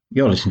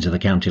You're listening to the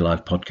County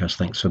Live podcast.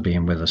 Thanks for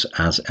being with us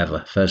as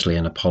ever. Firstly,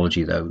 an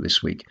apology though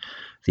this week.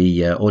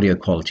 The audio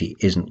quality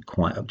isn't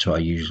quite up to our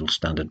usual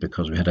standard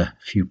because we had a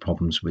few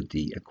problems with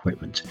the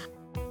equipment.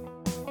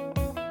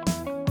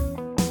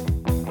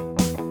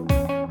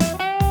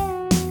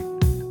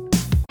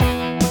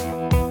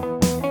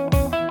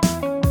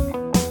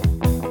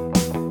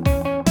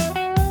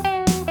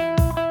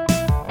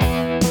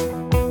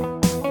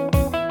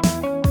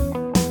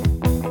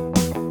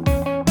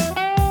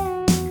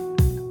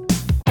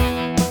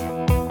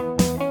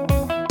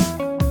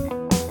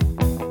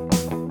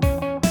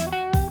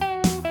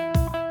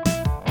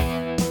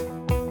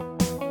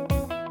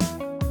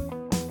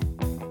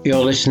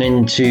 You're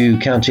listening to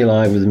County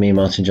Live with me,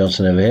 Martin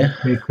Johnson, over here.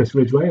 Me, Chris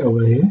Ridgway,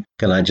 over here.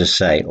 Can I just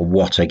say,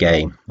 what a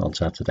game on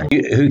Saturday.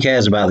 Who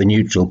cares about the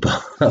neutral?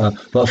 But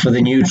for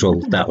the neutral,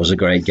 that was a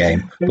great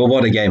game. But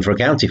what a game for a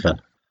County fan.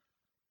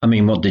 I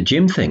mean, what did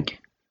Jim think?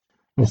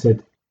 I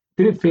said,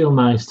 did it feel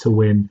nice to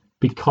win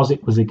because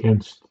it was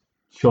against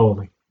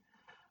Chorley?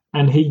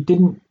 And he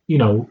didn't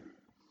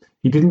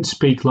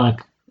speak like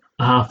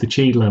half the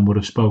Cheadle would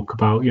have spoke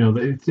about,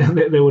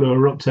 they would have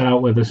erupted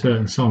out with a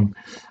certain song.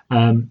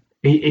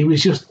 He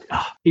was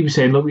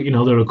saying, look,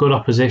 they're a good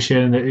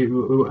opposition,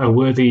 a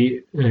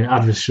worthy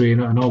adversary,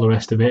 and all the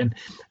rest of it. And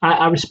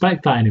I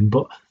respect that in him,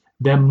 but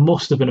there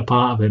must have been a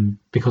part of him,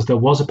 because there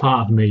was a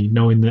part of me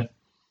knowing that,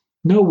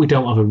 no, we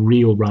don't have a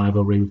real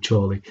rivalry with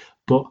Chorley,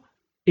 but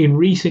in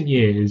recent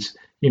years,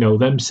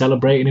 them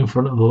celebrating in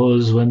front of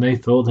us when they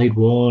thought they'd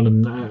won,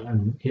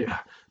 and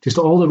just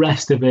all the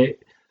rest of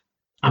it.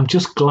 I'm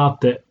just glad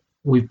that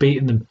we've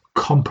beaten them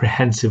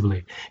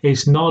comprehensively.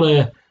 It's not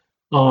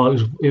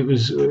it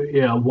was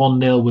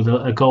 1-0 with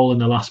a goal in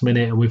the last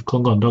minute and we've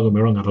clung on. Don't get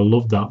me wrong, I'd have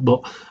loved that.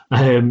 But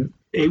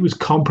it was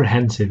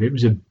comprehensive. It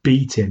was a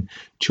beating.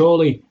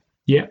 Chorley,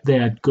 they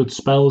had good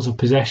spells of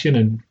possession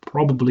and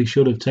probably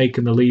should have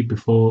taken the lead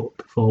before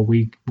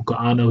we got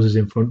our noses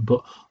in front.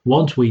 But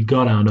once we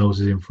got our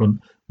noses in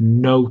front,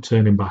 no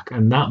turning back.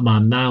 And that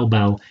man, Niall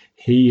Bell,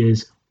 he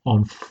is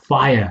on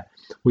fire.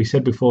 We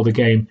said before the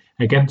game,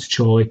 against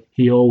Chorley,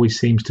 he always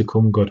seems to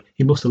come good.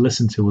 He must have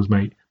listened to us,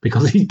 mate,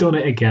 because he's done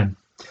it again.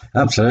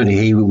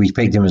 Absolutely. We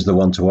picked him as the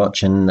one to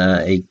watch, and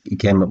he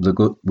came up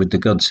with the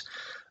goods.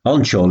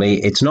 On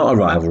Chorley, it's not a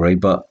rivalry,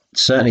 but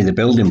certainly the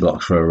building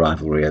blocks for a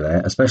rivalry are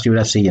there, especially with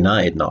FC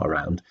United not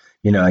around.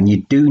 And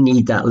you do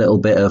need that little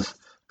bit of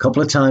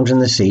couple of times in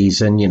the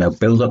season,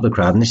 build up the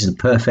crowd. And this is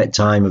the perfect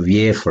time of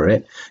year for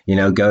it,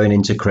 going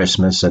into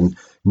Christmas and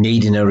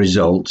needing a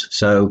result.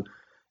 So,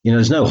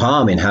 there's no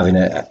harm in having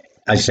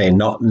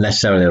not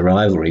necessarily a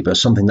rivalry, but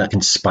something that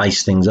can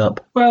spice things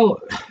up. Well,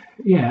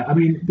 yeah, I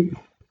mean,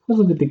 because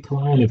of the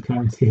decline of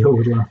County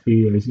over the last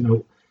few years,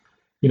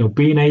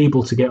 being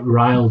able to get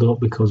riled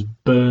up because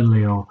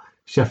Burnley or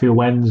Sheffield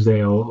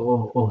Wednesday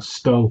or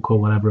Stoke or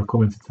whatever are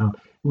coming to town,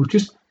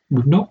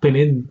 we've not been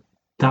in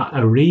that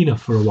arena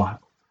for a while,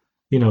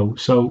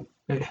 So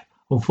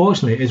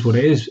unfortunately, it is what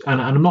it is,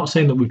 and I'm not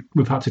saying that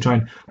we've had to try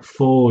and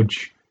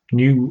forge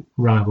new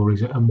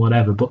rivalries and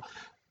whatever, but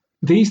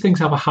these things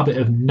have a habit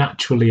of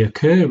naturally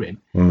occurring.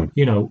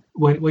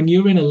 When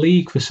you're in a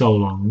league for so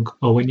long,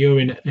 or when you're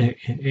in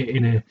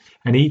an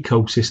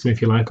ecosystem,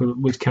 if you like,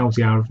 which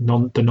County are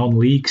the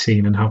non-league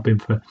scene and have been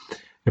for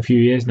a few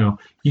years now,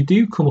 you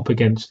do come up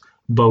against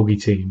bogey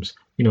teams.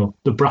 The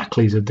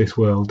Brackleys of this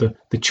world,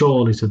 the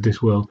Chorleys of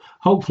this world.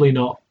 Hopefully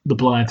not the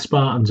Blythe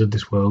Spartans of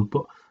this world,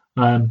 but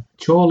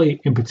Chorley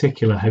in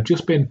particular have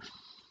just been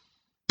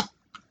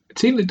a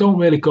team that don't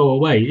really go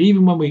away.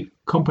 Even when we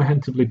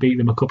comprehensively beat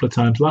them a couple of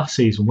times last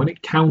season, when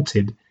it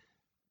counted,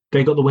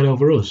 they got the win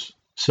over us.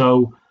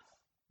 So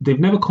they've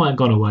never quite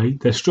gone away.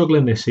 They're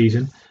struggling this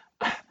season.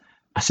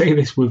 I say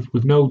this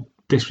with no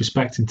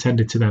disrespect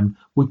intended to them.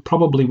 We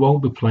probably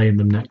won't be playing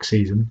them next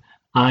season.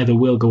 Either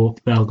we'll go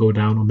up, they'll go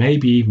down, or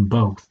maybe even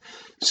both.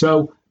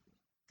 So,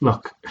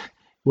 look,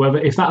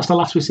 if that's the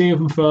last we see of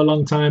them for a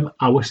long time,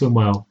 I wish them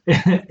well.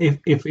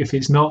 If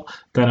it's not,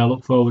 then I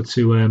look forward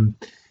to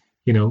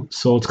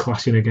swords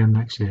clashing again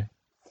next year.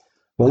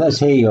 Well, let's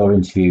hear your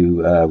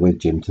interview with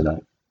Jim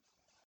tonight.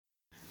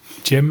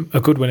 Jim,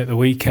 a good win at the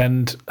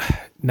weekend.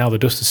 Now the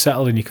dust has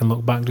settled and you can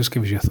look back. Just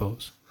give us your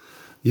thoughts.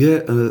 Yeah,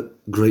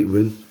 great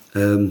win.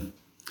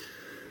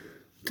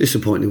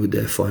 Disappointed with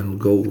their final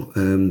goal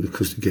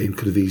because the game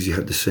could have easily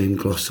had the same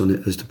gloss on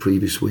it as the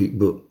previous week.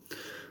 But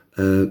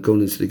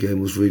going into the game,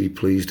 I was really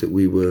pleased that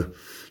the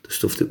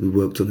stuff that we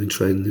worked on in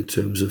training in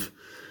terms of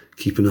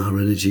keeping our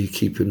energy,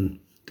 keeping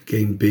the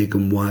game big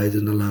and wide,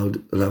 and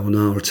allowing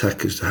our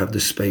attackers to have the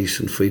space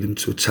and freedom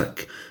to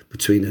attack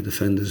between their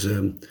defenders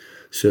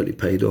certainly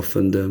paid off.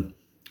 And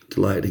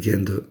delighted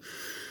again that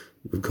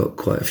we've got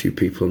quite a few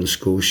people on the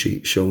score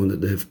sheet showing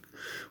that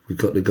we've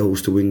got the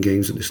goals to win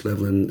games at this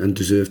level and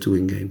deserve to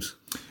win games.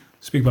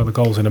 Speak about the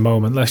goals in a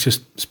moment. Let's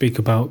just speak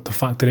about the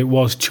fact that it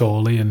was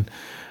Chorley, and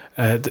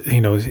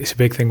it's a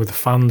big thing with the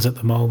fans at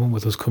the moment,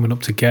 with us coming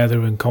up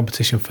together and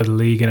competition for the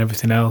league and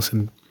everything else,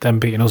 and them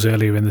beating us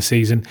earlier in the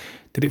season.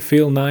 Did it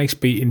feel nice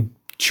beating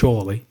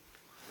Chorley?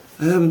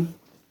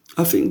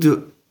 I think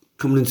that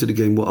coming into the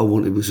game, what I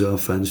wanted was our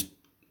fans,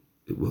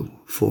 well,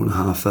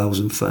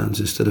 4,500 fans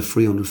instead of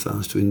 300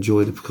 fans, to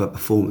enjoy the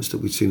performance that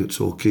we'd seen at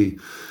Torquay.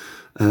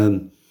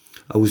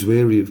 I was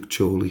wary of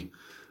Chorley,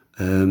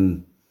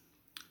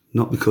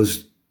 not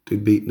because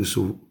they'd beaten us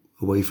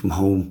away from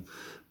home,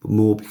 but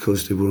more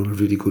because they were on a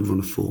really good run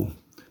of form.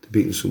 They'd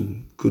beaten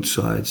some good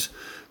sides,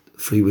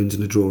 3 wins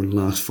and a draw in the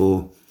last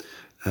 4.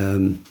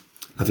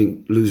 I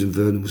think losing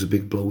Vernon was a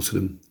big blow to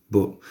them,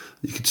 but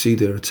you could see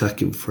their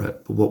attacking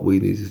threat. But what we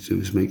needed to do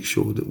is make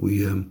sure that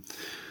we,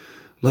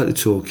 like the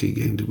Torquay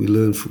game, that we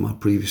learned from our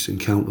previous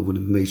encounter with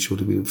them and made sure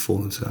that we didn't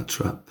fall into that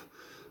trap.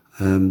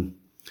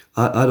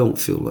 I don't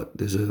feel like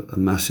there's a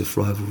massive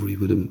rivalry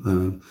with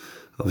them.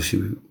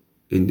 Obviously,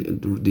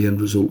 the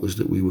end result was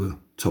that we were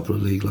top of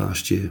the league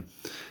last year,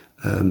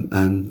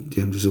 and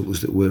the end result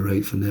was that we're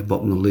 8th and they're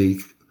bottom of the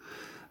league.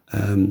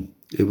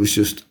 It was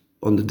just,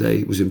 on the day,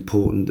 it was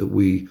important that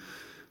we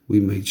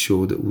made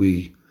sure that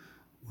we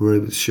were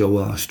able to show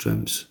our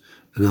strengths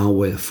and our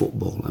way of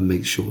football and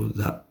make sure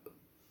that,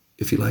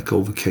 if you like,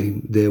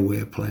 overcame their way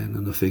of playing.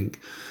 And I think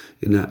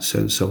in that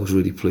sense I was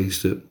really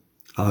pleased that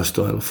our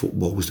style of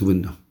football was the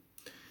winner.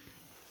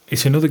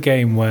 It's another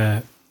game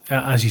where,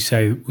 as you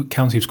say,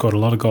 County have scored a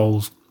lot of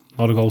goal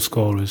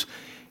scorers.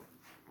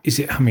 Is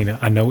it? I mean,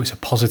 I know it's a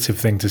positive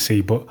thing to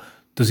see, but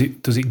does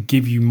it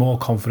give you more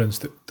confidence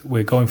that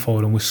we're going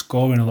forward and we're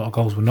scoring a lot of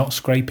goals? We're not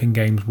scraping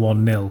games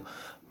 1-0.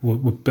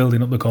 We're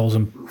building up the goals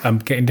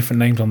and getting different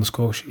names on the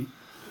score sheet.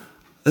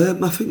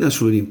 I think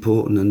that's really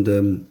important,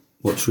 and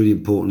what's really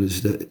important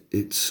is that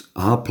it's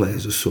our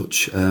players as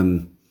such. We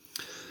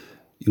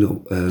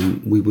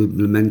were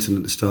lamenting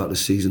at the start of the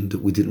season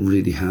that we didn't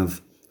really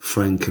have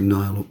Frank and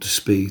Niall up to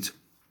speed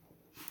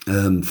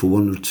for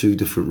 1 or 2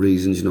 different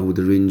reasons, with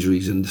their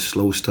injuries and the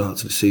slow start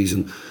to the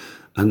season,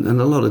 and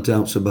a lot of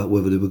doubts about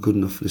whether they were good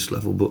enough for this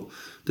level. But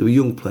they were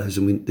young players,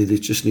 and they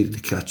just needed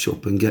to catch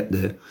up and get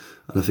there.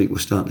 And I think we're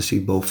starting to see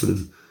both of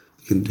them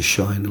begin to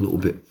shine a little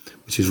bit,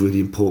 which is really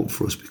important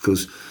for us,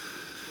 because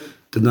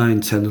the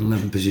 9, 10 and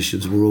 11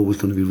 positions were always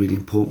going to be really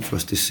important for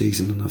us this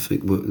season, and I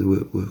think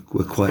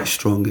we're quite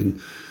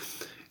strong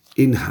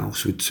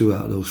in-house with 2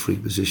 out of those 3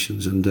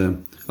 positions,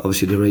 and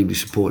obviously they're ably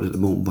supported at the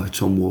moment by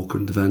Tom Walker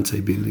and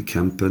Devante being in the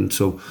camp, and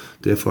so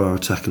therefore our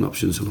attacking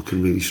options are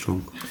looking really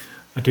strong.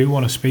 I do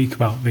want to speak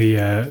about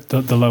the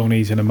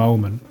loanees in a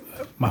moment.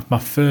 My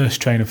first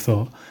train of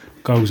thought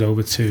goes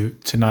over to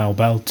Niall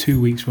Bell.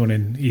 2 weeks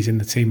running, he's in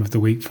the team of the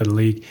week for the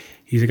league.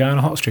 He's a guy on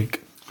a hot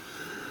streak.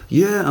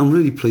 Yeah, I'm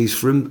really pleased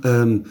for him.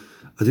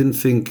 I didn't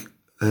think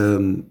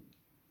a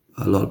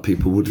lot of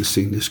people would have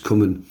seen this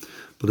coming,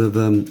 but I've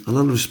a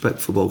lot of respect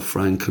for both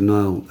Frank and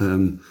Niall.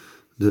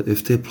 That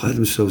if they apply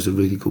themselves, they're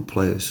really good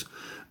players.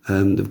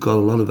 They've got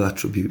a lot of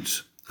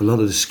attributes, a lot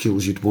of the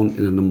skills you'd want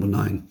in a number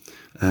 9.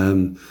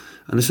 And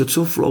it's a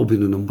tough role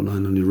being a number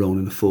 9 on your own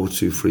in a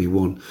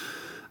 4-2-3-1.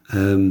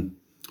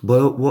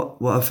 But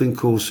what I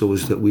think also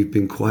is that we've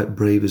been quite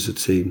brave as a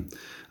team.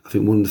 I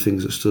think one of the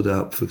things that stood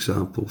out, for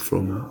example,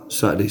 from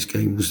Saturday's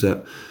game was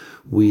that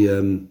we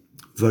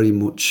very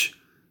much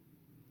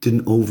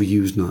didn't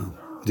overuse Niall.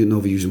 We didn't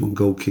overuse him on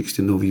goal kicks,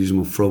 didn't overuse him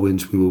on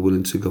throw-ins. We were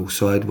willing to go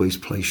sideways,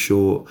 play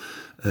short,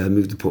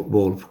 move the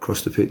ball up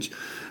across the pitch.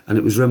 And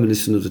it was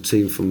reminiscent of the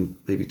team from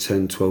maybe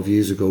 10, 12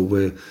 years ago,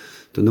 where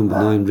the number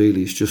 9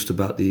 really is just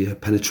about the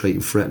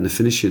penetrating threat and the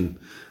finishing.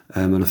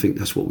 And I think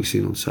that's what we've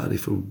seen on Saturday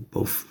from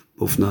both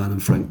Niall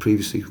and Frank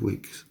previously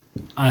weeks.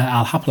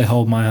 I'll happily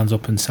hold my hands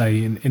up and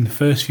say in the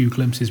first few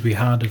glimpses we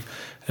had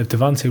of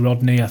Devante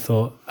Rodney, I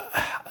thought,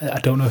 I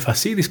don't know if I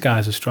see this guy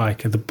as a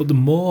striker. But the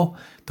more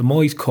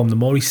he's come, the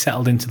more he's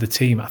settled into the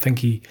team. I think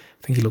he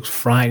looks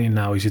frightening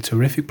now. He's a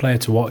terrific player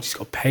to watch. He's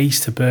got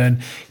pace to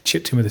burn.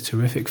 Chipped in with a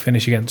terrific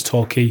finish against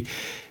Torquay.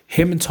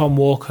 Him and Tom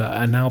Walker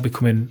are now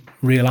becoming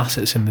real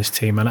assets in this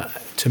team. And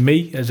to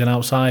me, as an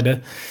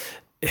outsider,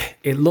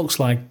 it looks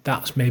like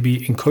that's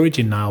maybe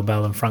encouraging Niall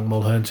Bell and Frank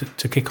Mulhern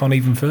to kick on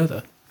even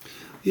further.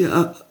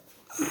 Yeah,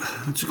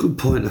 that's a good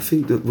point. I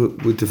think that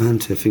with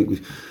Devante,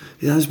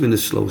 it has been a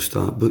slow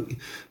start, but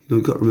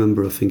you've got to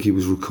remember, I think he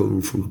was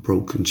recovering from a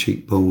broken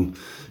cheekbone,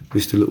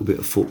 missed a little bit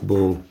of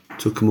football,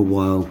 took him a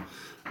while.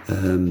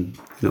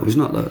 He's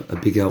not a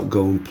big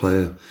outgoing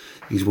player.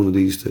 He's one of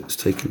these that's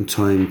taken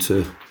time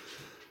to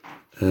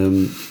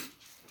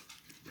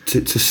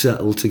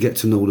settle, to get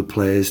to know the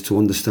players, to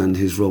understand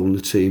his role in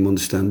the team,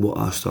 understand what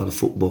our style of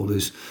football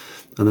is.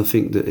 And I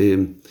think that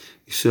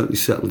he certainly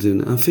settled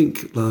in. I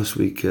think last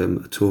week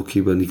at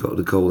Torquay, when he got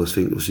the goal, I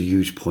think it was a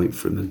huge point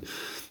for him. And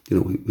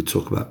we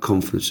talk about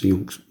confidence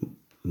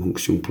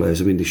amongst young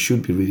players. I mean, they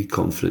should be really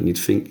confident. You'd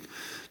think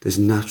there's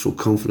natural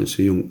confidence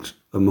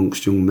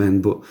amongst young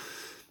men, but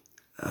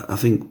I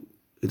think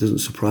it doesn't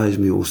surprise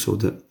me also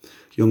that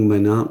young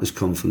men aren't as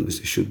confident as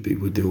they should be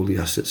with all the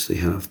assets they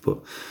have.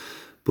 But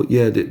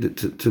yeah,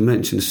 to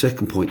mention the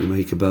second point you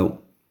make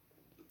about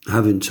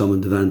having Tom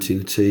and Devante in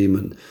the team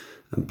and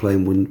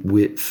playing with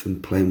width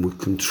and playing with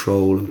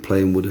control and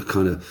playing with a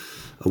kind of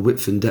a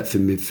width and depth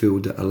in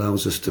midfield that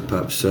allows us to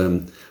perhaps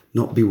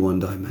not be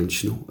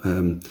one-dimensional.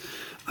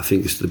 I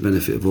think it's to the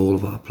benefit of all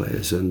of our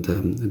players and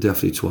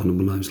definitely to our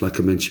number 9s, like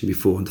I mentioned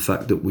before, and the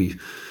fact that we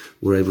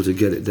were able to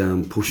get it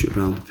down, push it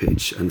around the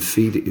pitch and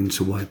feed it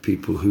into wide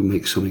people who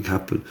make something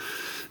happen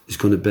is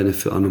going to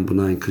benefit our number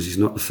 9 because he's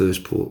not the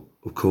first port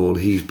of call.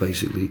 He's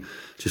basically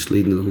just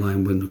leading the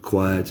line when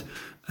required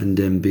and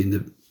then being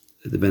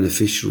the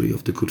beneficiary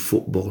of the good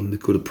football and the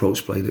good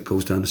approach play that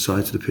goes down the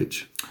sides of the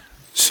pitch.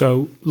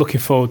 So looking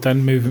forward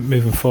then,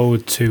 moving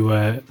forward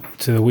to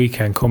the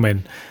weekend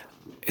coming,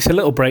 it's a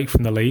little break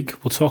from the league.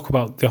 We'll talk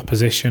about the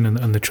opposition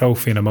and the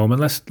trophy in a moment.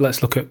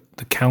 Let's look at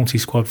the county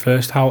squad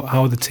first. How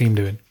are the team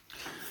doing?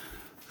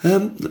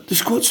 The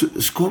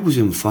squad was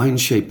in fine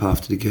shape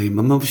after the game.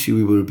 Obviously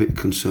we were a bit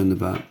concerned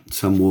about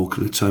Sam Walker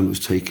and the time it was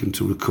taken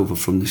to recover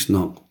from this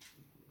knock.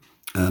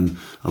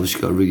 Obviously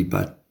got a really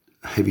bad,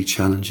 heavy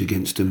challenge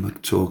against him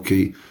at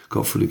Torquay.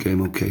 Got through the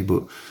game okay,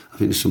 but I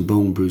think there's some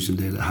bone bruising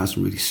there that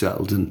hasn't really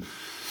settled, and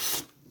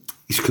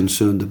he's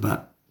concerned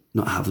about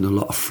not having a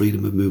lot of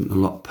freedom of movement, a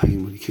lot of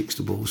pain when he kicks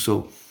the ball.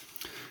 So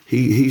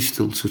he's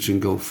still touch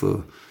and go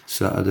for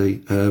Saturday.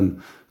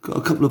 Got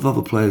a couple of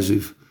other players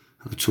who've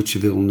had a touch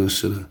of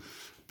illness and a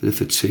bit of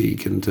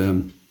fatigue and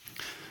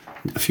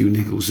a few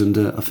niggles. And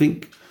I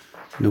think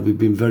we've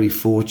been very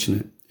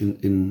fortunate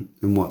in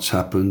what's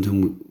happened,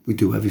 and we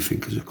do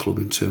everything as a club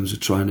in terms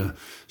of trying to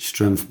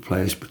strengthen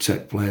players,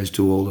 protect players,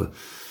 do all the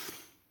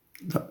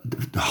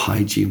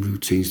hygiene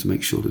routines to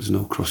make sure there's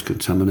no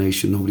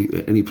cross-contamination.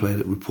 Any player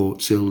that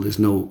reports ill, there's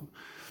no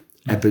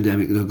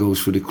epidemic that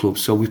goes through the club.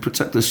 So we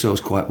protect ourselves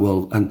quite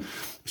well, and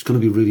it's going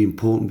to be really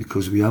important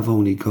because we have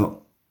only got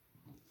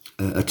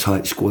a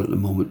tight squad at the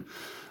moment.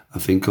 I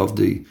think of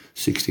the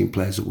 16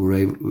 players that were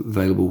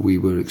available, we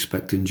were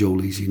expecting Joe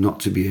Leasy not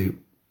to be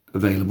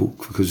available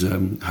because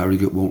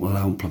Harrogate won't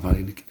allow him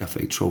playing the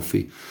FA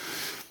Trophy.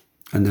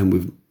 And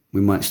then we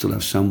might still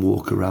have Sam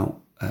Walker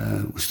out.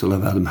 We still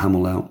have Adam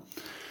Hamill out.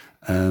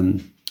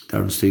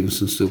 Darren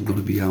Stevenson's still going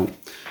to be out.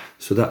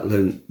 So that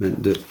then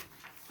meant that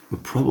we're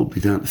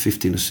probably down to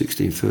 15 or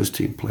 16 first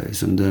team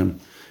players. And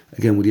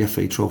again, with the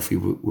FA Trophy,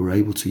 we're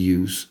able to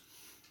use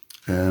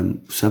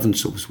 7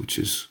 subs, which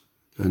is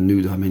a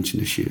new dimension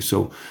this year.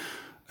 So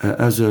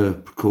as a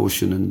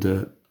precaution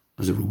and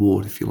as a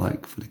reward, if you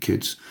like, for the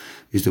kids,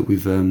 is that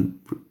we've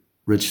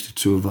registered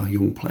 2 of our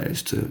young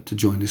players to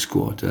join the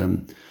squad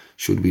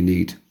should we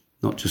need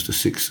not just a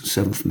 6th,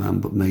 7th man,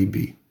 but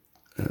maybe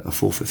a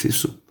 4th or 5th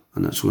sub.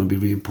 And that's going to be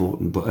really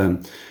important. But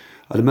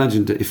I'd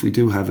imagine that if we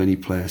do have any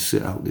players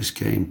sit out this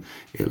game,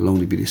 it'll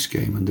only be this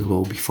game and they'll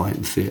all be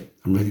fighting fit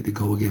and ready to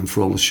go again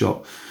for all the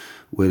shot.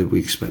 Whether we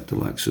expect the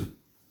likes of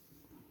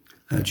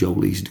Joe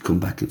Leasy to come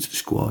back into the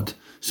squad,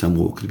 Sam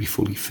Walker to be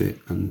fully fit,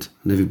 and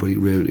everybody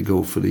ready to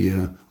go for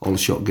the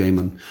all-shot game.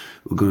 And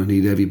we're going to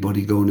need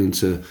everybody going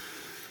into,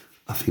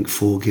 I think,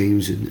 4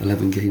 games and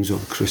 11 games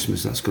over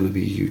Christmas. That's going to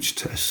be a huge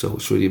test. So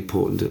it's really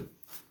important that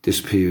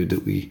this period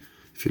that we,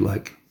 if you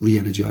like,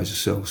 re-energise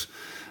ourselves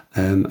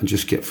and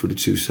just get through the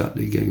 2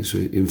 Saturday games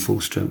in full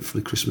strength for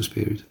the Christmas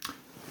period.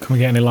 Can we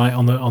get any light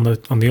on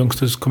the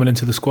youngsters coming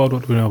into the squad?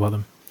 What do we know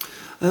about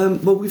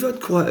them? Well, we've had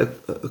quite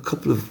a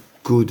couple of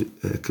good,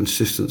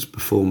 consistent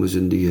performers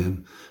in the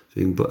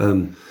thing, but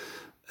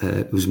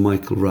it was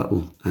Michael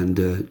Rattle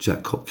and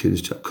Jack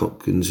Hopkins. Jack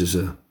Hopkins is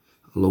a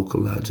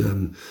local lad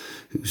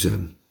who's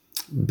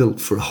built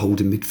for a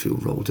holding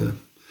midfield role,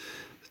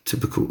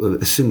 typical,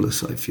 a similar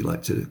side, if you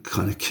like, to the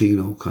kind of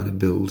Keno kind of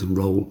build and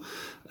role.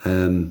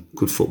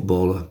 Good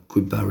footballer,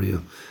 good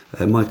barrier.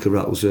 Michael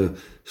Rattle's a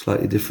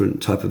slightly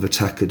different type of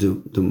attacker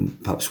than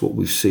perhaps what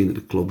we've seen at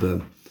the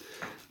club.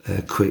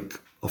 Quick,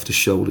 off the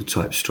shoulder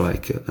type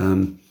striker.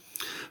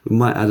 We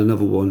might add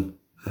another one,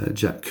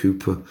 Jack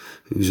Cooper,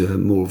 who's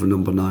more of a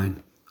number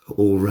 9,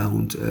 all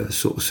round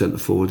sort of centre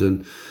forward,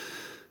 and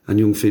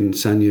young Finn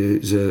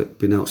Sanya, who's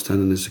been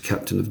outstanding as the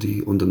captain of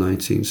the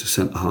under-19s, a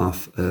centre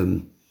half,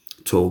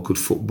 tall, good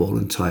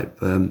footballing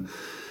type.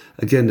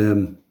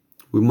 Again,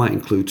 we might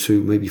include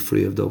 2, maybe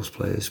 3 of those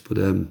players, but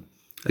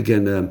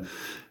again,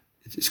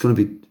 it's going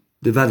to be,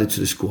 they've added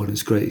to the squad and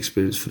it's a great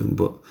experience for them,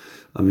 but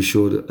I'm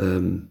sure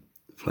that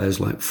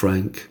players like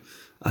Frank,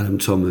 Adam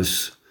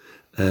Thomas,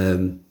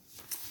 and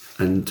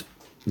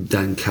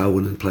Dan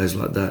Cowan and players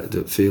like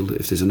that feel that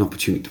if there's an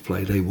opportunity to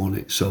play, they want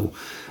it. So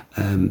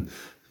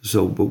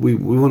but we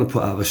want to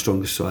put out our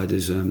strongest side.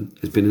 It's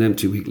been an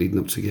empty week leading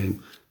up to the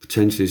game.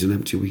 Potentially there's an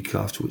empty week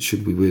afterwards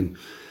should we win.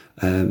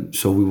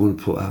 So we want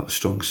to put out a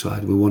strong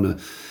side. We don't want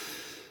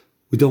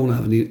to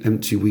have an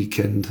empty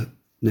weekend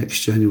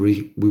next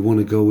January. We want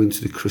to go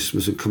into the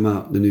Christmas and come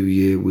out the new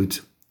year with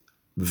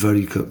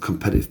very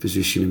competitive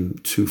position in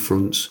 2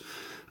 fronts.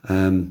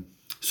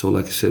 So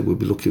like I said, we'll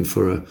be looking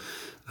for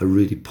a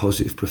really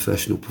positive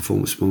professional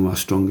performance from our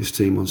strongest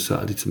team on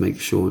Saturday to make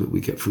sure that we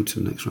get through to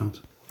the next round.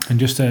 And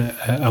just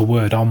a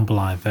word on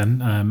Blythe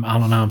then.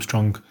 Alan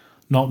Armstrong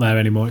not there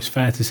anymore. It's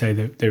fair to say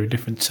that they're a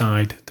different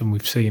side than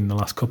we've seen in the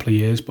last couple of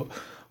years, but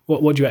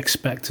what do you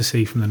expect to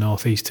see from the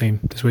North East team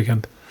this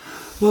weekend?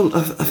 Well,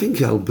 I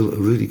think Al built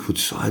a really good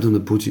side on the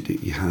budget that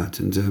he had,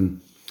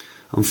 and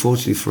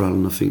unfortunately for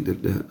Alan, I think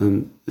that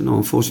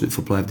unfortunately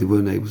for Blythe, they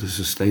weren't able to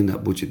sustain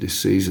that budget this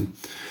season,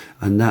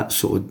 and that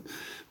sort of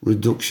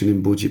reduction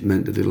in budget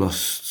meant that they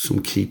lost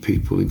some key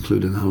people,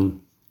 including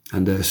Alan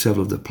and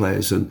several of the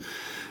players. And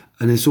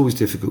it's always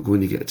difficult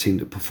when you get a team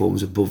that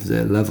performs above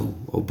their level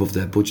or above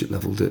their budget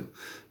level, that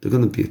they're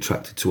going to be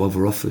attracted to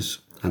other offers.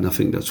 And I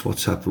think that's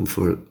what's happened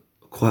for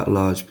quite a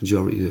large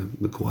majority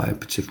of Maguire,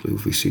 particularly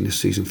if we've seen this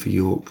season for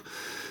York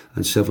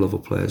and several other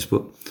players.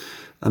 But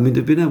I mean,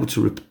 they've been able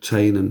to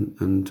retain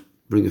and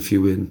bring a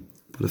few in.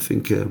 But I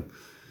think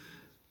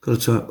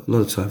got a lot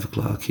of time for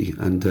Clarkey,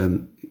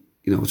 and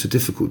it's a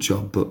difficult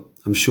job. But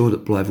I'm sure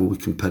that Blythe will be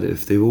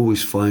competitive. They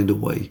always find a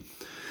way.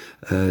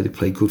 They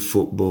play good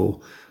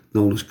football,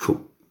 known as cup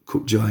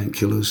giant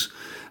killers.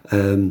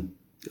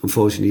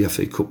 Unfortunately, the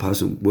FA Cup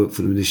hasn't worked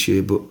for them this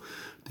year, but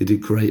they did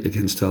great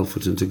against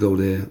Alfreton to go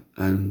there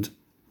and,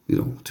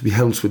 to be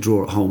held to a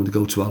draw at home and to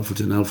go to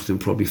Alfreton. Alfreton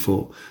probably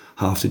thought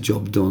half the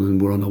job done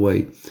and we're on our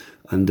way.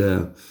 And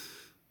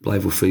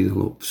Blythe were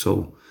 3-0 up.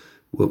 So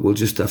we'll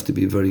just have to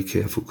be very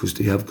careful, because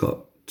they have got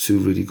two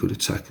really good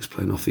attackers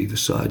playing off either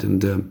side.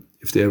 And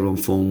if they're on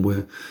form,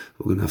 we're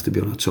going to have to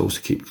be on our toes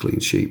to keep a clean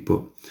sheet.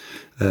 But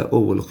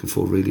all we're looking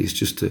for really is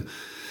just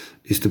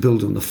to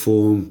build on the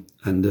form.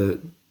 And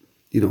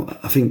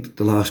I think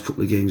the last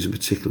couple of games in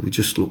particular, we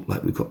just look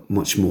like we've got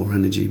much more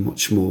energy,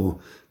 much more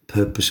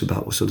purpose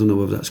about us. I don't know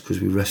whether that's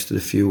because we rested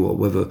a few or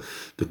whether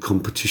the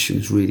competition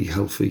is really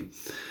healthy.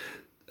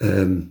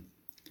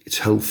 It's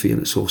healthy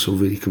and it's also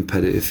really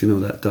competitive.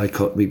 That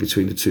dichotomy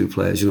between the two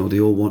players, they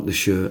all want the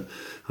shirt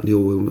and they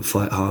all want to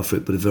fight hard for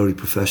it, but they're very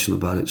professional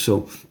about it.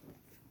 So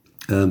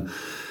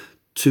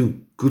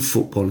two good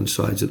footballing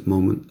sides at the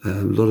moment,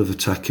 a lot of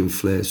attacking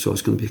flair, so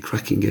it's going to be a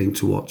cracking game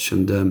to watch,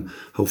 and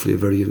hopefully a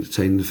very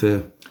entertaining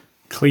affair.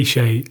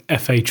 Cliche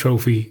FA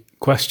Trophy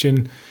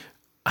question: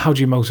 how do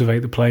you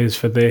motivate the players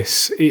for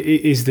this?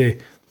 Is the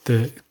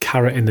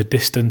carrot in the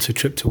distance a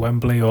trip to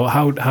Wembley, or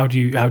how do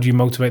you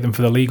motivate them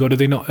for the league, or do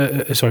they not?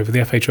 For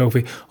the FA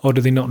Trophy, or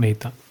do they not need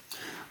that?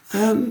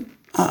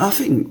 I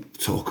think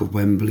talk of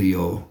Wembley,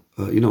 or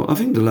I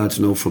think the lads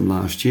know from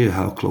last year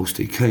how close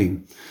they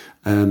came.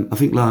 I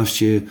think last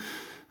year,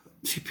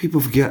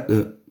 people forget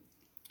that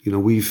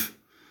we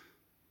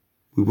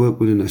worked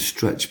within a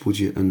stretch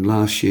budget, and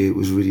last year it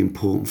was really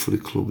important for the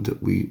club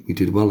that we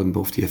did well in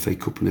both the FA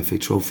Cup and FA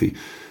Trophy,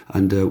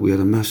 and we had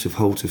a massive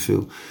hole to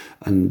fill.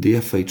 And the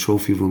FA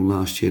Trophy run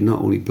last year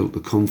not only built the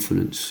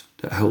confidence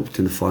that helped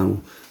in the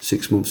final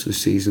 6 months of the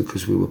season,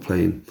 because we were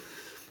playing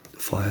the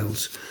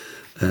Files,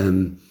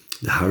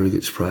 the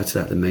Harrogates prior to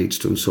that, the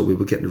Maidstone, so we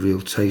were getting a real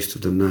taste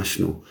of the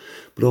national,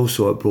 but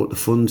also it brought the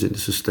funds in to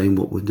sustain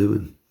what we're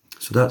doing.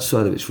 So that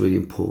side of it's really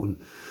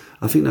important.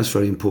 I think that's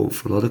very important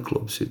for a lot of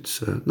clubs.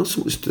 It's not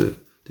so much the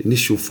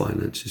initial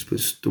finances, but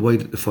it's the way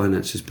that the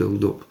finances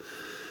build up.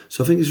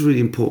 So I think it's a really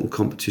important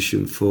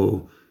competition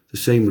for the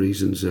same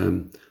reasons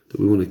that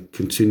we want to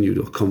continue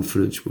our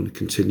confidence, we want to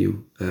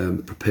continue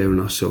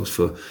preparing ourselves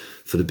for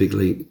the big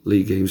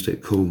league games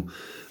that come.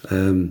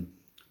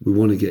 We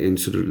want to get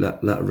into the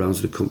latter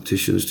rounds of the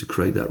competitions to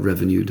create that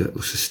revenue that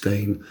will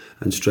sustain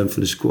and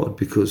strengthen the squad,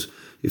 because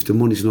if the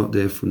money's not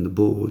there from the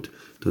board,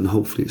 then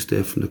hopefully it's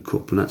there from the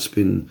cup. And that's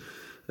been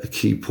a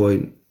key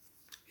point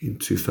in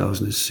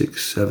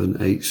 2006, 7,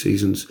 8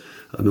 seasons,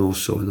 and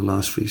also in the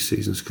last 3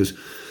 seasons, because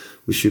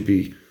we should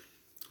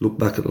look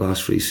back at the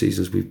last 3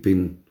 seasons, we've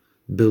been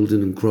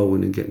building and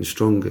growing and getting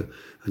stronger,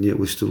 and yet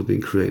we've still been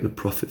creating a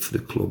profit for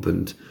the club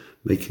and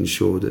making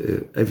sure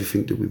that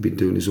everything that we've been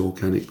doing is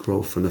organic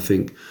growth. And I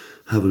think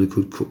having a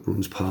good cup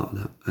run's part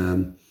of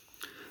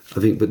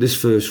that. But this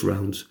first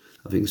round,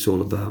 I think it's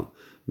all about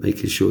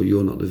making sure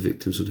you're not the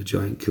victims of the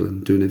giant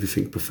killing, doing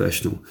everything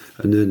professional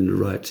and earning the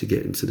right to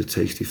get into the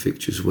tasty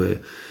fixtures where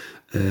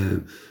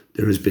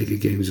they're as bigger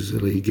games as the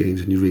league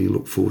games and you really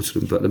look forward to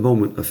them. But at the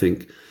moment, I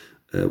think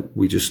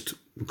we're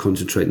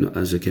concentrating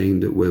as a game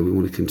that where we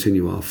want to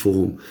continue our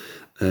form,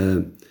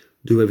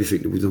 do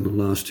everything that we've done in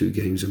the last 2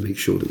 games and make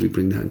sure that we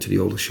bring that into the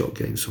Aldershot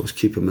game. So it's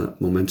keeping that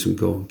momentum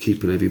going,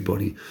 keeping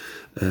everybody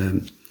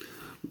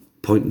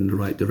pointing in the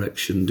right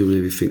direction, doing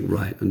everything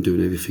right and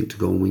doing everything to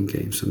go and win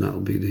games. And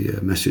that'll be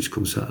the message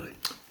come Saturday.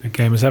 Big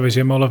game as ever,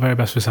 Jim. All the very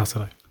best for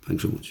Saturday.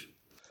 Thanks so much.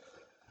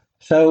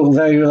 So,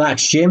 very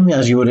relaxed Jim,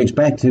 as you would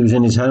expect, who's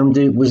in his home.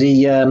 Was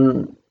he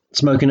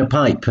smoking a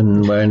pipe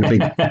and wearing a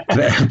big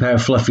pair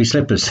of fluffy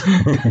slippers?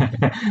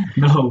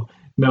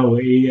 No,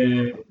 he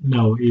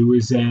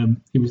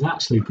was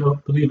actually,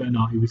 believe it or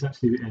not, he was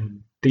actually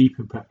deep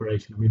in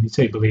preparation. I mean, you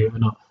say believe it or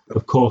not,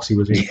 of course he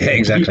was in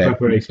deep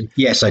preparation.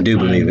 Yes, I do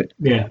believe it.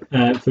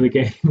 For the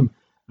game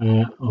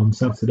on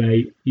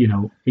Saturday,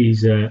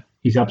 he's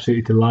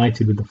absolutely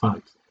delighted with the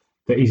fact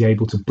that he's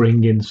able to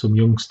bring in some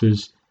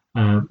youngsters.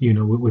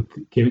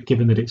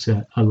 Given that it's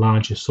a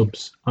larger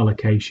subs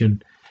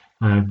allocation,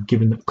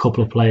 given that a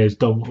couple of players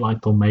don't look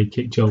like they'll make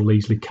it. Joe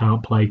Leasley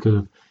can't play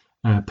because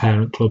of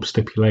parent club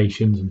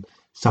stipulations, and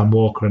Sam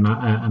Walker and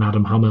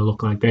Adam Hammer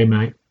look like they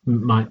might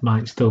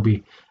still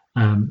be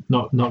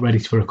not ready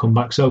for a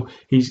comeback. So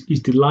he's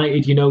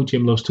delighted.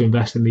 Jim loves to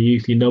invest in the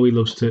youth. He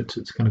loves to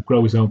kind of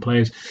grow his own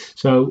players.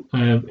 So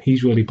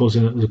he's really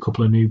buzzing that there's a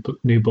couple of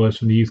new boys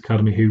from the youth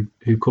academy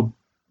who could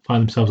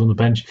find themselves on the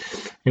bench.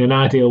 In an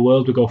ideal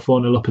world, we go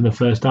 4-0 up in the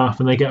first half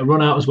and they get a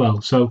run out as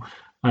well. So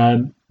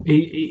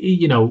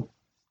he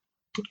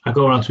I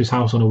go around to his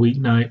house on a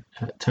weeknight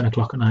at 10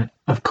 o'clock at night.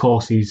 Of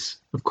course he's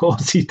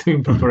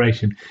doing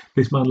preparation.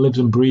 This man lives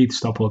and breathes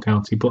Stockport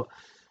County. But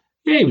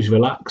yeah, he was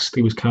relaxed,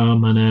 he was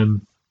calm,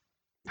 and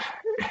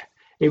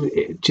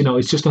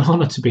it's just an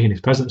honour to be in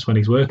his presence when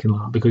he's working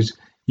like that, because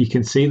you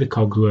can see the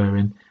cogs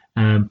whirring.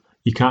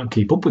 You can't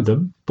keep up with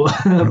them, but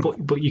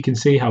but you can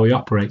see how he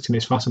operates, and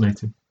it's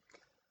fascinating.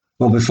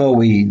 Well, before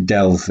we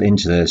delve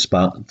into the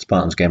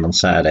Spartans game on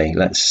Saturday,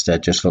 let's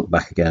just look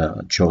back again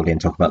at Chorley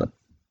and talk about the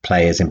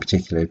players in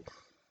particular.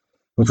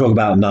 We'll talk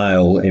about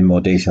Niall in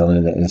more detail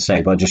in a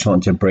sec, but I just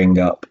wanted to bring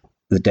up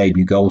the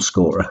debut goal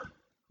scorer,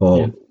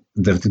 or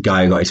the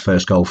guy who got his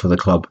first goal for the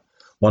club.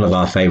 One of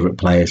our favourite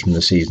players from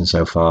the season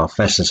so far,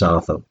 Festus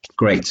Arthur.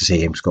 Great to see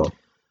him score.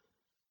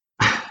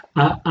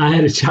 I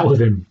had a chat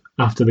with him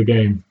after the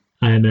game,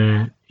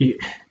 and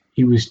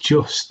he was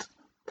just...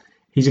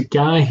 He's a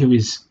guy who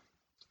he's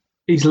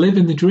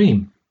living the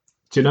dream.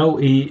 Do you know?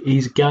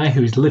 He's a guy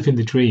who is living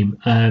the dream.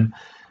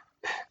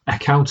 A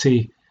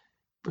county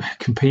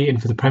competing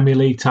for the Premier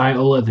League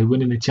title, are they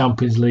winning the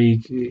Champions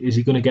League? Is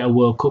he going to get a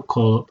World Cup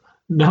call up?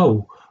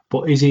 No,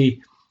 but is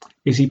he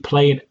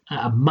playing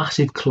at a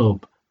massive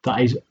club that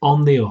is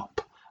on the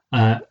up,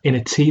 in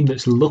a team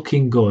that's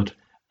looking good?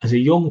 As a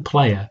young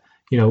player,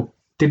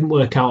 didn't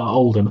work out at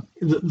Oldham.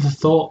 The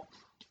thought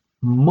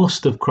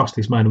must have crossed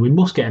his mind, and we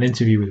must get an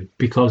interview with him,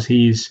 because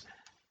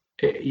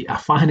I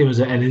find him as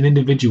an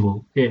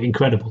individual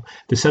incredible.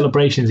 The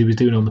celebrations he was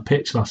doing on the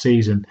pitch last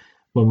season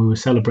when we were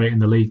celebrating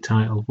the league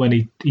title, when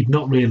he'd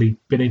not really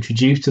been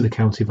introduced to the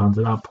county fans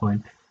at that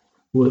point,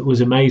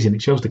 was amazing.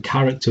 It shows the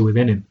character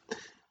within him.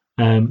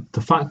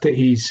 The fact that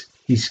he's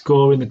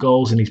scoring the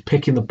goals and he's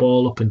picking the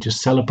ball up and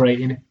just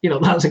celebrating.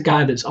 That's a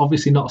guy that's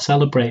obviously not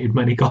celebrated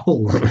many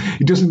goals.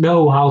 He doesn't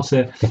know how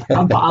to.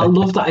 But I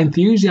love that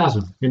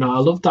enthusiasm. I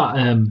love that.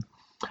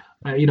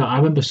 I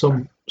remember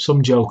some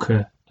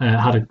joker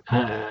had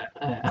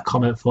a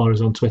comment for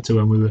us on Twitter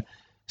when we were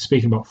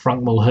speaking about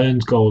Frank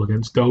Mulhern's goal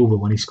against Dover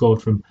when he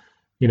scored from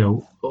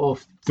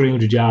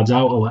 300 yards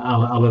out, or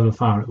however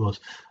far it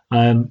was.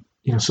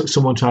 So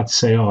someone tried to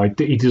say,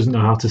 he doesn't know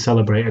how to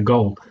celebrate a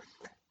goal.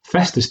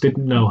 Festus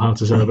didn't know how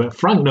to celebrate.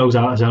 Frank knows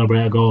how to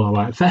celebrate a goal, all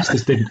right.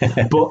 Festus didn't.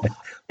 But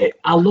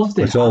I loved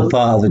it. It's all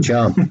part of the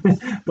charm.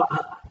 But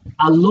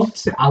I loved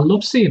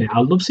seeing it. I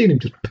love seeing him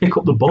just pick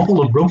up the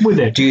ball and run with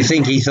it. Do you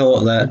think he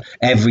thought that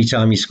every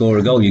time you score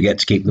a goal, you get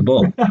to keep the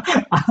ball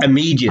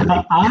immediately?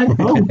 I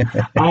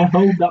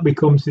hope that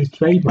becomes his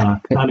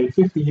trademark. And in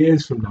 50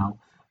 years from now,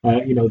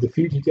 the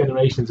future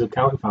generations of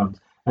county fans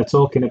are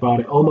talking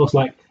about it almost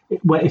like,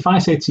 if I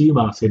say to you,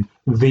 Martin,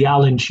 the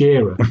Alan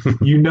Shearer,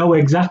 you know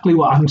exactly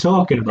what I'm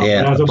talking about.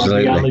 Yeah, when I talk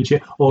about the Alan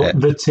Shearer or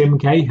the Tim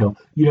Cahill,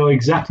 you know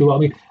exactly what I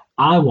mean.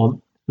 I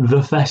want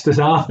the Festus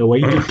Arthur, where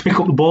you just pick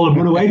up the ball and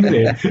run away with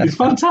it. It's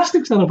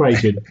fantastic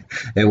celebration.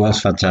 It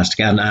was fantastic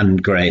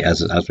and great,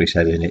 as we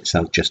said in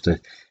itself, just to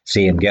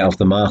see him get off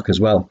the mark as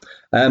well.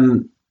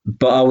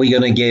 But are we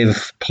going to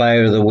give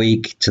Player of the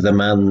Week to the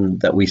man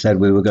that we said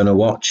we were going to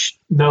watch?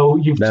 No,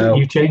 you've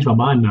changed my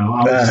mind now.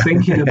 I was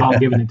thinking about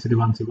giving it to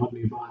Devante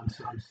Rodney, but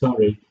I'm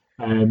sorry.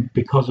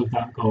 Because of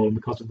that goal,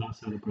 because of that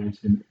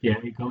celebration,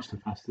 it goes to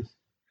Festus.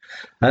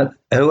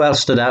 Who else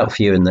stood out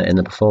for you in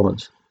the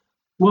performance?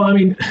 Well, I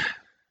mean,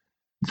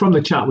 from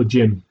the chat with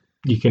Jim,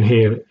 you can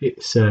hear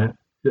it's.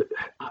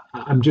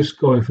 I'm just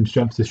going from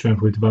strength to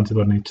strength with Devante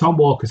Rodney. Tom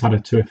Walker's had a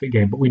terrific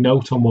game, but we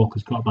know Tom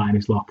Walker's got that in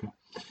his locker.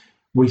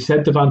 We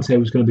said Devante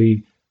was going to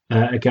be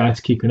a guy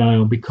to keep an eye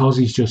on because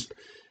he's just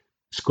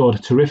scored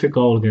a terrific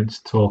goal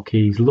against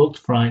Torquay. He's looked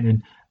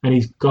frightening, and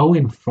he's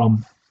going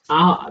from...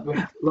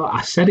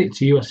 I said it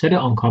to you, I said it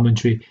on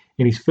commentary.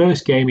 In his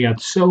first game, he had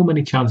so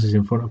many chances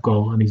in front of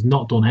goal, and he's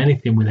not done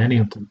anything with any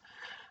of them.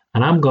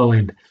 And I'm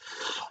going,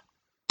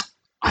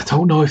 I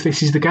don't know if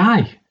this is the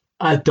guy.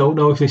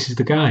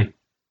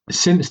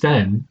 Since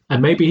then,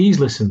 and maybe he's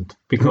listened,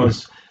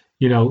 because...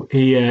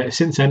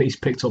 since then he's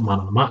picked up Man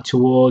of the Match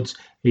awards.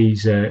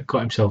 He's got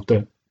himself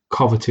the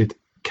coveted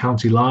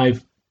County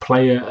Live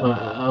Player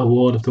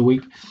Award of the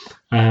Week.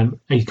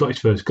 He's got his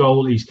first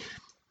goal. He's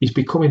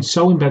becoming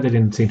so embedded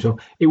in the team. So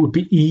it would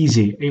be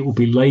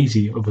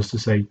lazy of us to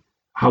say,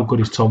 how good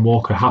is Tom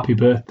Walker? Happy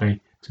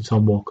birthday to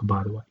Tom Walker,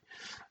 by the way.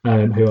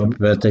 Happy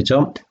birthday,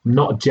 Tom. I'm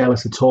not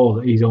jealous at all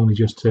that he's only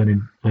just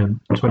turning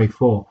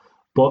 24.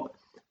 But,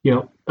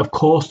 of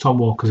course Tom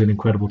Walker's an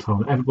incredible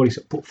talent.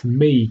 But for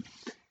me,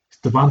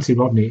 Devante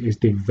Rodney is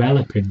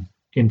developing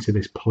into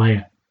this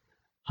player,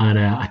 and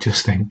I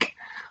just think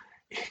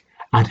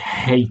I'd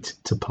hate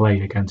to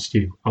play against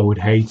you. I would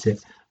hate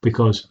it,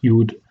 because you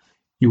would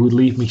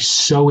leave me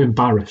so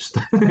embarrassed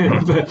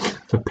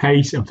for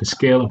pace and for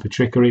skill and for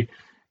trickery.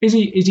 Is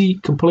he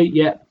complete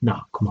yet?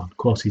 No, come on, of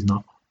course he's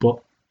not.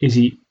 But is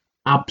he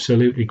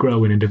absolutely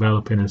growing and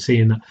developing and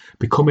seeing that,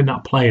 becoming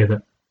that player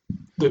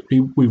that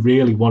we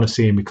really want to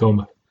see him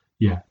become.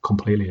 Yeah,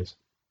 completely is.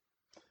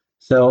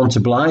 So on to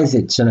Blythe.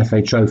 It's an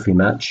FA Trophy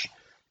match.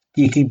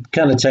 You could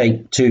kind of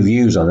take two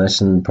views on this,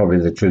 and probably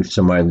the truth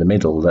somewhere in the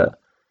middle, that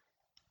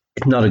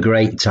it's not a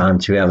great time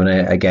to be having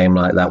a game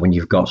like that when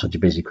you've got such a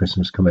busy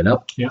Christmas coming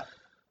up. Yeah.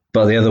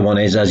 But the other one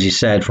is, as you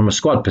said, from a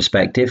squad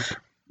perspective,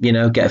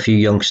 get a few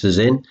youngsters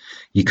in.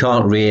 You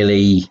can't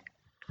really,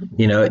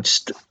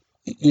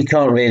 you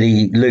can't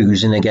really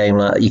lose in a game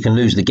like that. You can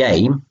lose the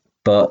game,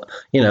 but,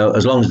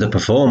 as long as the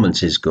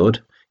performance is good,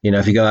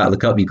 if you go out of the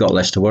cup, you've got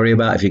less to worry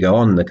about. If you go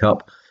on in the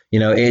cup,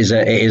 it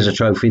is a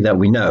trophy that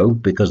we know,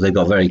 because they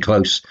got very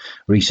close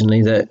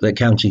recently, that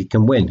County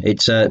can win.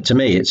 It's to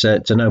me, it's a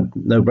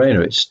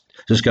no-brainer. It's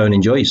just go and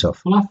enjoy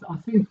yourself. Well,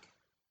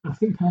 I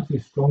think County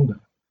is stronger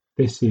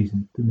this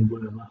season than they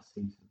were last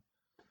season,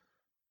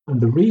 and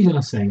the reason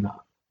I say that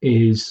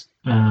is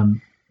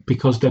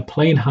because they're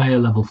playing higher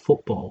level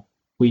football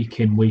week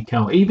in, week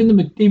out. Even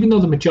though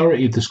the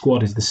majority of the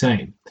squad is the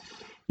same,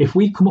 if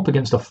we come up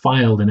against a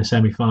Fylde in a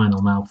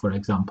semi-final now, for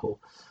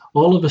example,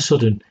 all of a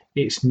sudden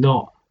it's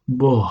not,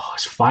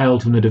 it's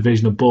Fylde from the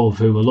division above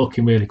who are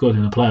looking really good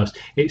in the playoffs.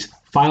 It's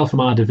Fylde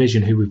from our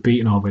division who we've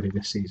beaten already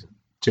this season.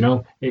 Do you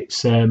know?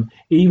 It's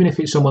even if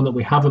it's someone that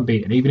we haven't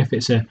beaten, even if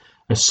it's a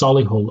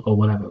Solihull or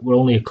whatever, we're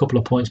only a couple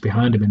of points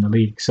behind them in the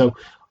league. So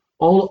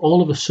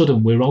all of a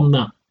sudden we're on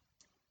that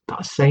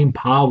same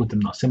par with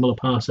them, that similar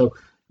par. So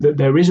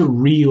there is a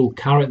real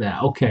carrot there.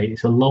 Okay,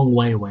 it's a long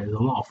way away. There's a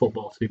lot of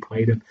football to be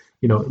played, and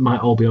it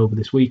might all be over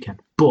this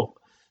weekend. But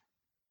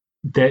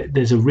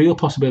there's a real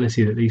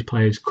possibility that these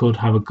players could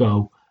have a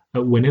go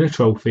at winning a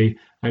trophy,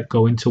 at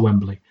going to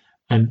Wembley,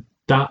 and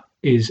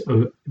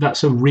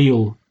that's a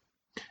real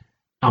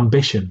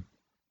ambition.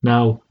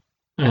 Now,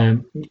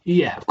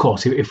 of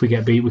course, if we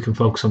get beat, we can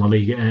focus on the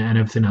league and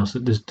everything else.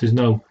 There's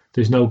no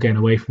getting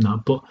away from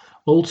that. But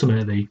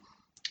ultimately,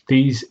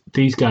 these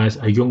guys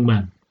are young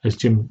men, as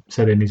Jim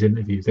said in his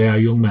interview. They are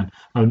young men,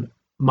 and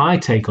my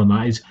take on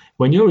that is,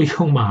 when you're a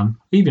young man,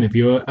 even if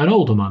you're an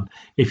older man,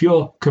 if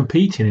you're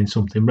competing in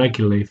something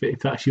regularly, if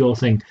that's your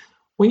thing,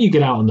 when you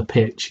get out on the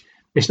pitch,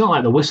 it's not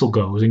like the whistle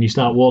goes and you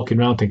start walking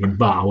around thinking,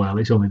 well,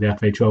 it's only the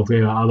FA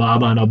Trophy, I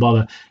might not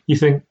bother. You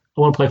think,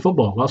 I want to play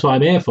football. That's what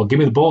I'm here for. Give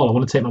me the ball. I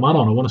want to take my man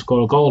on. I want to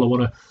score a goal. I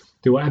want to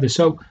do whatever.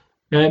 So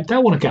they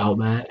want to get out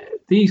there.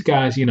 These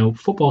guys,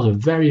 football's a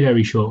very,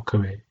 very short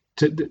career.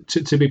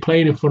 To be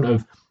playing in front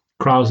of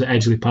crowds at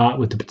Edgeley Park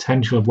with the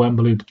potential of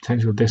Wembley, the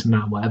potential of this and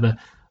that, and whatever,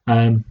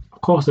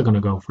 of course they're going to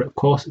go for it. Of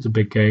course it's a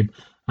big game.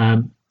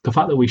 The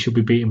fact that we should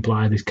be beating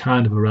Blythe is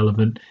kind of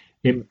irrelevant.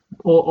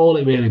 All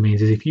it really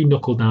means is, if you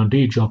knuckle down, do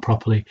your job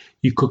properly,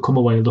 you could come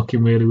away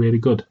looking really, really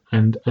good.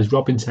 And as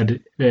Robin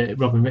said,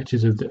 Robin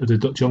Richards of the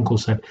Dutch Uncle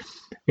said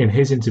in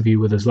his interview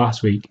with us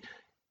last week,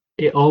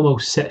 it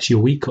almost sets your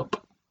week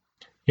up.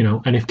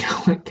 And if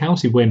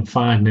County win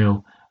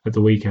 5-0 at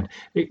the weekend,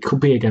 it could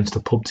be against a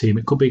pub team,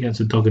 it could be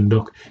against a dog and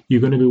duck. You're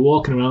going to be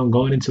walking around,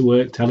 going into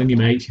work, telling your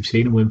mates you've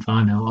seen them win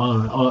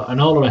 5-0,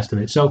 and all the rest of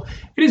it. So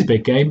it is a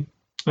big game.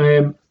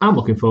 I'm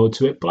looking forward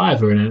to it.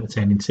 Blythe are an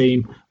entertaining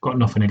team. Got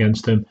nothing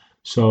against them.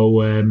 So,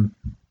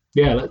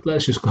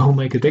 let's just go and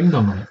make a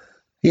ding-dong on it.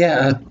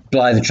 Yeah,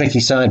 Blythe, a tricky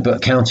side,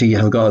 but County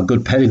have got a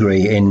good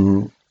pedigree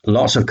in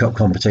lots of cup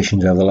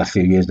competitions over the last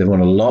few years. They've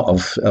won a lot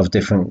of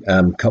different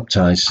cup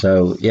ties.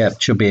 So, yeah,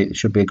 it should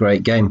be a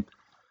great game.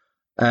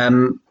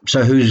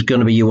 So who's going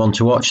to be your one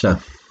to watch, though?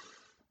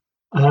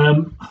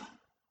 I'm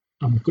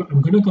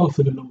going to go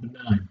for the number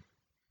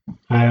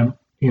 9.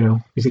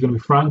 Is it going to be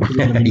Frank?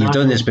 You've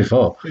done this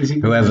before.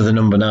 Whoever the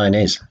number 9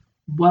 is.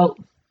 Well,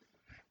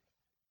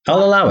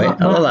 I'll allow it.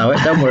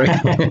 Don't worry.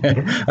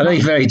 I know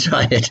you're very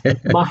tired.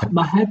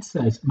 my head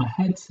says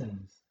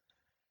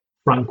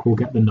Frank will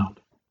get the nod.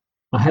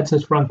 My head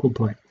says Frank will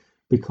play,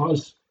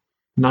 because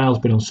Niall's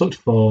been on such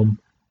form,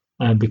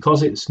 and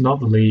because it's not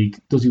the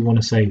league. Does he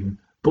want to save him?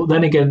 But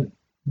then again,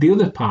 the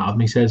other part of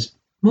me says,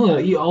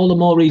 well, all the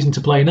more reason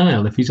to play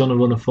Niall if he's on a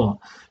run of form.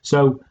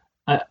 So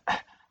I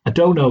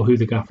don't know who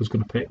the gaffer's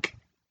going to pick.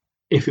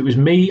 If it was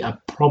me,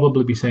 I'd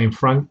probably be saying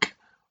Frank,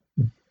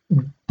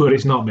 but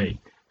it's not me.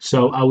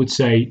 So I would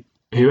say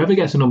whoever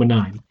gets a number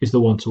 9 is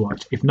the one to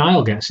watch. If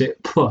Niall gets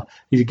it,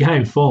 he's a guy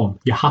in form.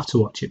 You have to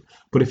watch it.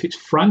 But if it's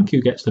Frank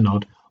who gets the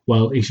nod,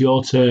 well, it's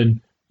your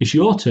turn. It's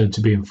your turn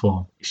to be in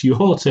form. It's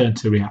your turn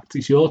to react.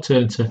 It's your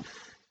turn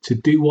to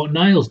do what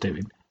Niall's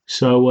doing.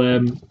 So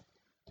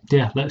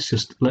let's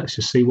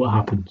just see what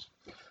happens.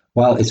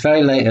 Well, it's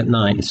very late at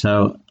night,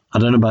 so I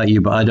don't know about you,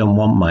 but I don't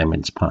want my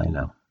mince pie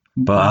now.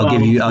 But I'll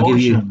give you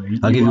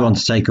one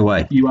to take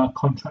away. You are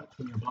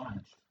contractually obliged.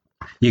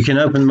 You can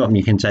open them up and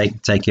you can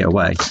take it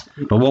away.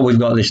 But what we've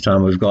got this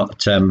time, we've got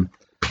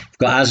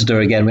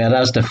Asda again. We had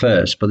Asda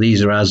first, but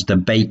these are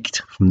Asda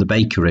baked from the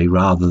bakery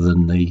rather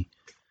than the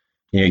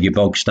your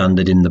bog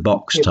standard in the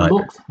box type. It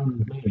looks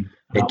handmade.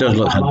 It does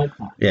look like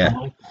that. Yeah.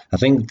 I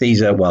think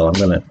these are,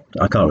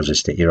 I can't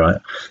resist it, you're right.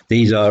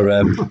 These are,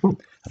 I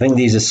think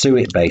these are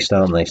suet based,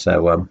 aren't they?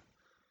 So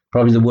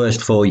probably the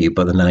worst for you,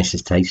 but the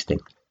nicest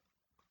tasting.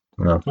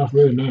 No. That's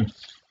really nice.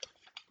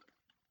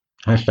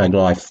 Hashtag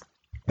life.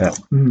 Yeah.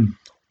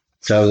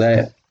 So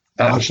there.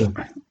 Awesome.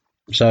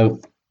 So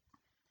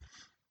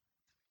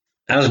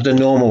as the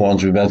normal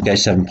ones, we both gave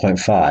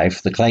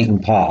 7.5. The Clayton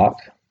Park,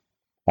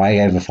 I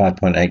gave a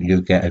 5.8.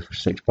 You gave a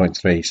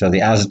 6.3. So the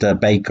Asda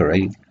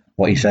Bakery,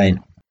 what are you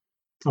saying?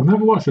 I've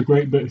never watched a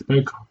Great British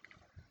Bake Off.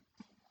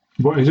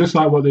 But is this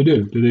like what they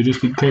do? Do they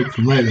just eat cakes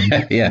and rate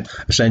them? Yeah,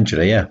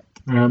 essentially, yeah.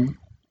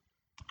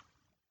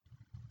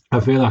 I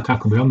feel like I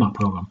could be on that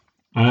programme.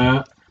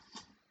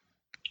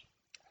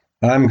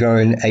 I'm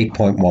going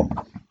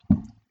 8.1.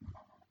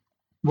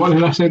 What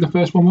did I say the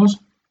first one was?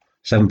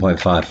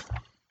 7.5.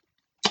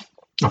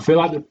 I feel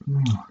like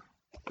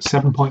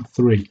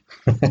 7.3.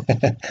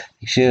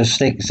 You should have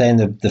saying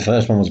the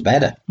first one was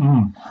better.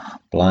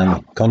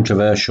 Blimey,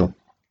 controversial.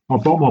 I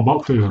bought my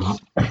boxes of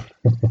that.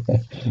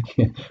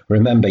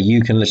 Remember,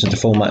 you can listen to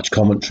full match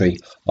commentary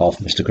of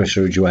Mr. Chris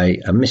Ridgway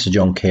and Mr.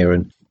 John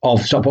Kieran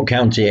of Stockport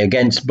County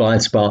against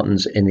Blythe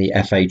Spartans in the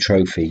FA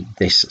Trophy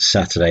this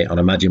Saturday on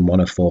Imagine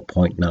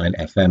 104.9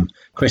 FM.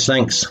 Chris,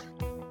 thanks.